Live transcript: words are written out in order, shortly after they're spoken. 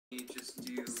just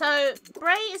do... So,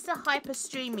 Bray is the hyper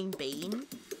streaming bean,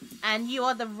 and you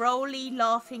are the roly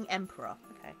laughing emperor.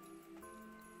 Okay.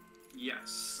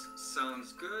 Yes,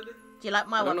 sounds good. Do you like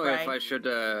my one, Bray? I don't know if I should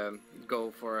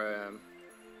go for a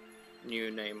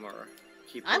new name or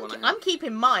keep the one I have. I'm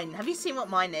keeping mine. Have you seen what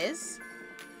mine is?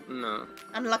 No.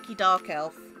 Unlucky Dark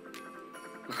Elf.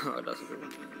 Oh, that's a good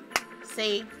one.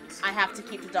 See, I have to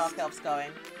keep the Dark Elves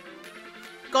going.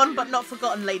 Gone but not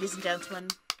forgotten, ladies and gentlemen.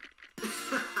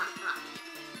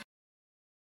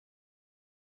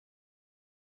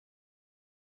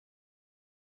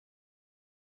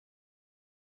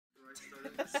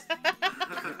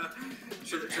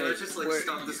 should I just like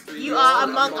stop the screen? You are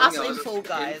among us in Fall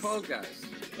Guys. In Fall Guys.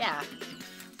 Yeah.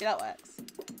 See, that works.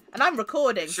 And I'm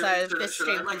recording, so this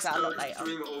stream comes out a lot later.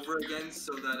 Stream over again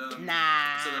so that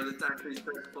nah. So that it actually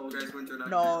starts Fall Guys Winter Night.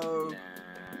 No. Nah.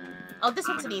 Oh, this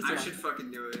one's an easy one. I should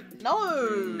fucking do it. No.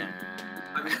 Nah.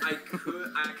 I mean, I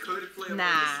could play nah.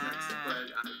 next, but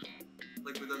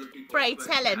like with other people. Bray,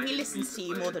 tell him he listens to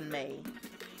you more than me.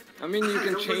 I mean, you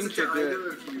can change it.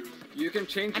 You can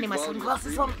change it. I need my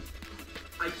sunglasses on.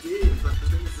 I did, but the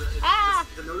thing is that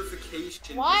the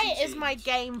notification. Why is my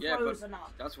game frozen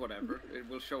up? That's whatever. It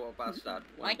will show up as that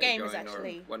when my game is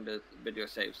actually when the video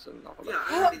saves and all that. Yeah,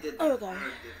 I already did that. Oh god.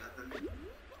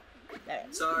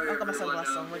 Sorry, I've got my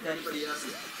sunglasses on. We're good.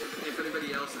 If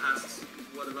anybody else asks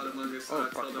what about Among Us,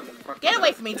 tell them. Get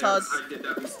away from me, Toz. I did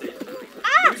that mistake.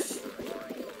 Ah!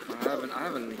 I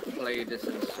haven't played this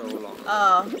in so long.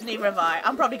 Oh, neither have I.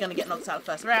 I'm probably gonna get knocked out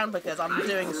first round because I'm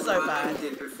doing so bad. I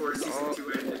did before season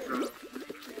 2 ended, bro.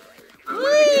 I wanted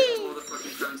to get all the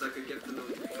fucking times I could get from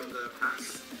the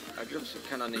past. I just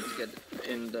kinda need to get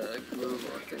in the groove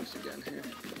of things again here.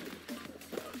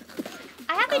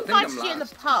 I have invited you in the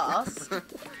past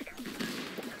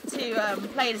to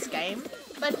play this game,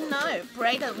 but no,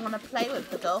 Bray doesn't want to play with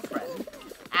the girlfriend.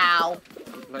 Ow.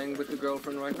 I'm playing with the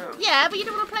girlfriend right now. Yeah, but you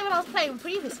didn't want to play when I was playing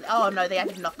previously. Oh no, they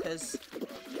added knockers.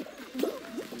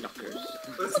 Knockers.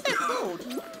 What's what they're called?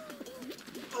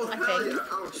 Oh, I hell think. yeah.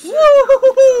 Oh, shit.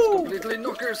 Completely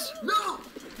knockers. No!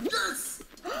 Yes!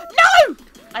 No!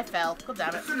 I fell. God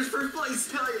damn I it. finished first place.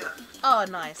 Hell yeah. Oh,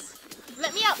 nice.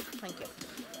 Let me up. Thank you.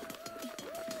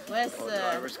 Where's Do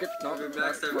I risk it? No.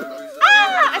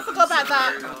 Ah! I forgot about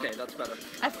that. Okay, that's better.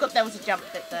 I forgot there was a jump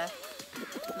bit there.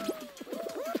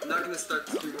 I'm not gonna start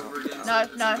the stream over again.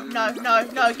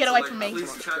 No, get away from me.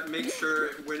 Please chat, make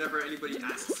sure whenever anybody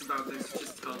asks about this,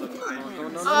 just tell them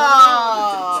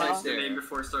Oh, their name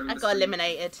before starting I got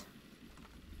eliminated.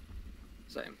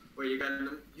 Same. Wait,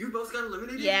 you both got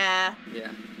eliminated? Yeah.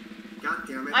 Yeah. God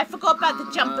damn it. I forgot about the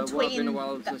jump Well, it's between. been a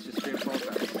while since you streamed Fall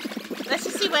Guys. Let's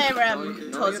just see where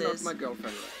Toz you're is. not my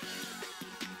girlfriend.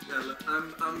 Yeah,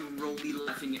 I'm Rolly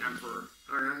Laughing Emperor.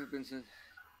 Alright.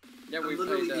 Yeah, we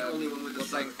literally played, the only one with the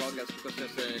playing Fall Guys because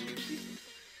there's a new season.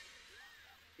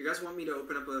 You guys want me to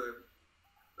open up a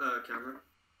camera?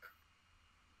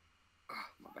 Oh,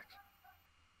 my back.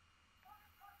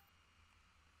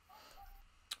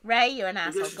 Ray, you're an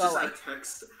asshole. Go away.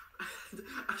 Text.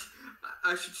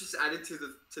 I should just add it to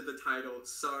the title.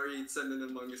 Sorry, send an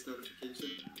Among Us notification.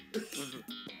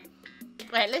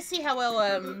 Right, let's see how well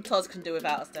Toz can do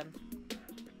without us then.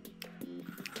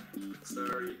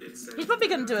 Sorry, it's. He's probably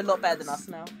gonna do a lot better than us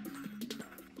now.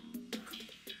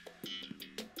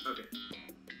 Okay.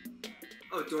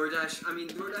 Oh, DoorDash. I mean,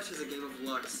 DoorDash is a game of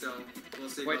luck, so we'll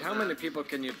see. Wait, how many people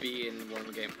can you be in one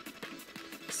game?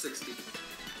 60.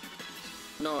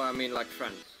 No, I mean like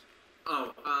friends.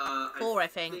 Oh, 4, I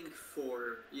think.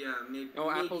 4. Yeah, maybe. Oh,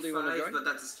 maybe Apple, do you 5, want to join? but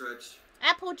that's a stretch.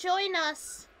 Apple, join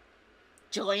us.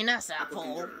 Join us, Apple.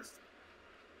 Can join us.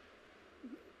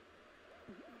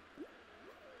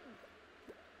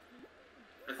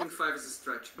 I think 5 is a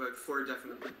stretch, but 4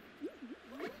 definitely.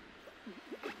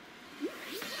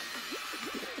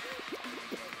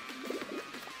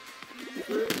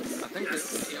 I think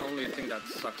the only thing that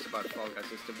sucks about Fall Guys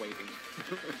is the waiting.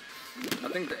 I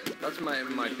think that's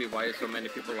might be why so many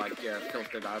people like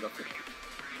filtered out of it.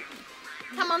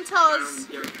 Come on, Toz.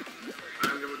 I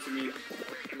don't know what you mean.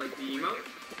 Like the emote?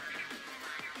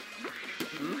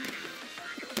 Hmm?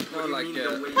 No, like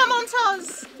come on,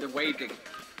 Toz. The waiting.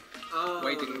 Oh,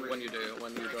 waiting when you don't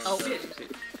succeed.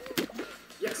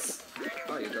 Yes.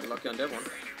 Oh, you got lucky on that one.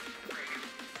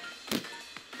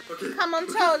 Okay. Come on,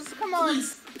 Toz. Come on.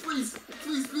 Please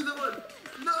be the one.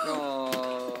 No.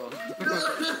 Oh.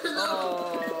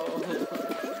 Oh.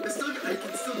 I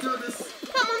can still do this.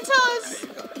 Come on, Toz.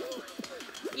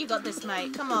 You got this,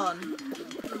 mate. Come on.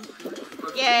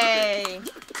 Okay. Yay.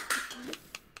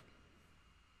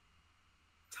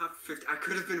 Top 50. I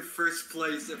could have been first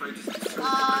place if I just.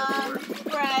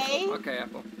 Bray. Okay,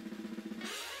 Apple.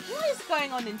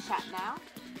 going on in chat now?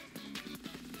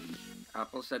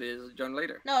 Apple said it is join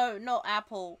later. No, not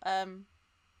Apple. Have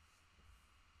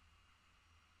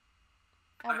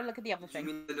a look at the other You thing.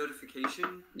 mean the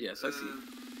notification? Yes, I see.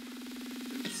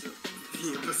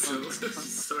 The imbecile.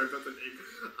 Sorry about the name.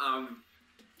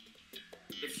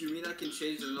 If you mean I can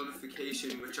change the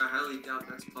notification, which I highly doubt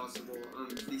that's possible,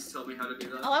 please tell me how to do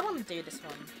that. Oh, I want to do this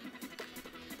one.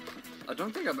 I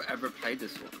don't think I've ever played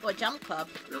this one. What, Jump Club?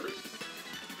 Really?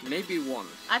 Maybe once.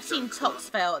 I've seen Tops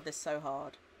fail at this so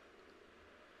hard.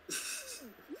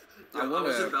 Yeah, I I was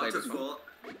wanna about play to this one. fall.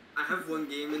 I have one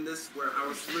game in this where I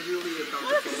was literally about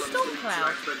What to is fall. I Storm was getting Cloud?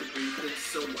 tracked by the green thing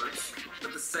so much,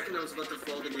 but the second I was about to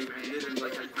fall, the game ended and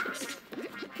like I passed.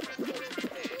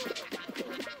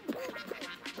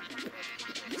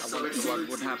 I wonder what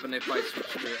would happen if I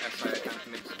switched to SI account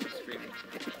mid-streaming.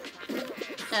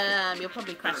 You'll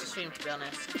probably crash the stream, to be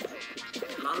honest.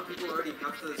 A lot of people already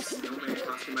have the snowman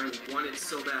costume. I want it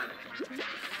so bad.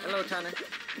 Hello, Tanner.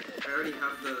 I already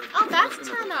have the... Oh, that's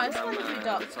Tanner. I just wondered who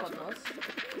Dark Squad was.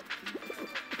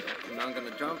 Now I'm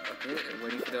gonna jump. Okay,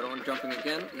 waiting for the other one jumping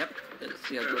again. Yep. Let's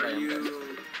see how good I Are am.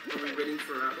 we waiting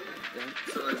for Apple? Yeah.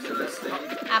 So like, should I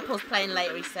stay? Apple's playing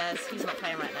later, he says. He's not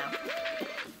playing right now.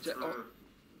 Oh.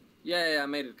 Yeah, I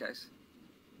made it, guys.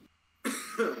 Should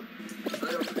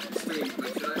I open a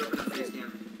face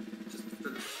cam? Just for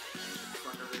the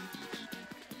fuck of it.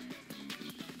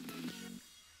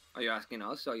 Are you asking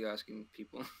us or are you asking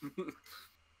people?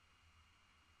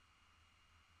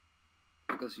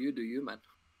 Because you do you, man.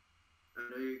 I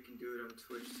know you can do it on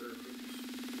Twitch, so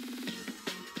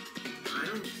I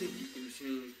don't think you can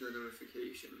change the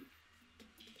notification.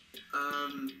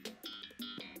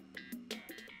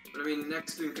 But I mean,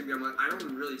 next stream can be on. I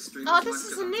don't really stream. Oh, as this much is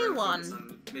because a I'm new trying to one. focus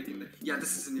on making yeah,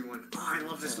 this is a new one. Oh, I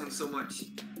love this one so much.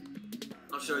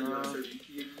 I'll show you. I'll show you.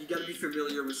 You gotta be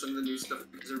familiar with some of the new stuff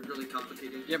because they're really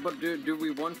complicated. Yeah, but do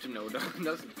we want to know?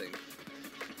 That's the thing.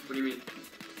 What do you mean?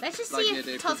 Let's just Like, see yeah, if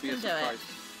it Todd could be a can do it. surprise.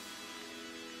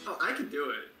 Oh, I can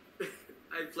do it.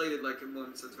 I played it like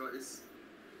once or twice.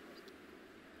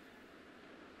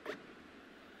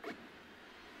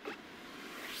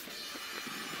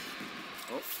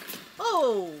 Oh.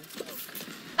 Oh!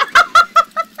 I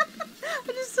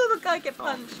just saw the guy get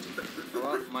punched. Oh,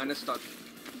 well, mine is stuck.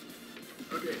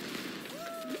 Okay.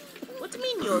 What do you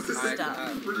mean yours is I stuck?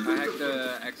 had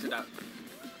to exit out.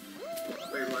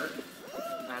 Wait, what?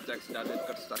 I had to exit out, it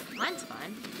got stuck. Mine's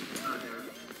fine. Oh,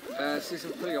 damn.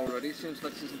 Season 3 already, seems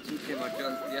like Season 2 came out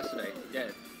just yesterday.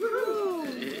 Yeah. Woo!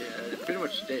 It pretty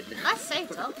much did. I say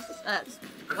Tods.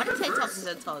 Why did I say Tods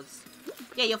instead of Tods?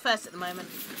 Yeah, you're first at the moment.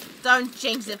 Don't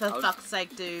jinx it for fuck's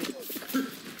sake, dude.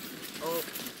 Oh.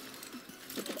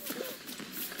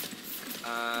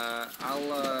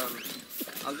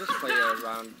 I'll just play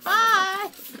around. Bye!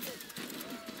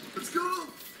 Let's go!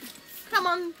 Come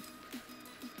on.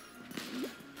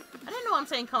 I don't know why I'm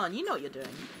saying come on. You know what you're doing.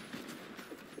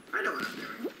 I know what I'm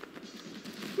doing.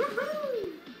 Woohoo!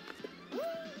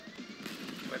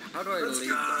 Wait, how do I Let's leave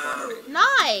go. the party?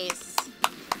 Nice!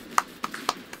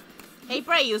 Hey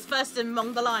Bray, you was first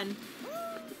among the line.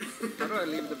 How do I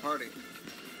leave the party?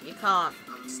 You can't.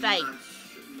 Stay. Not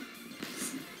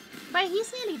Bray,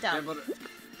 he's nearly Yeah, done. but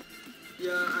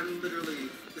yeah, I'm literally.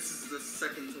 This is the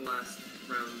second to last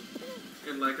round,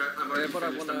 and like I'm yeah, already but I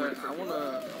finished. I'm waiting for people.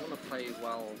 wanna play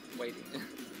while waiting.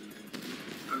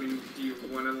 I mean, do you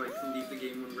wanna like leave the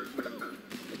game when I'm done?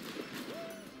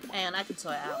 Hang on, I can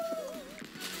sort it out.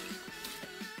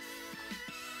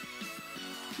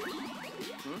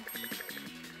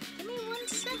 Give me 1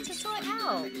 sec to sort it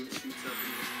out. The game shoots up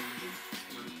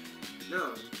and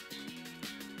no.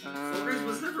 Fall Guys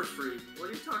was never free. What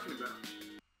are you talking about?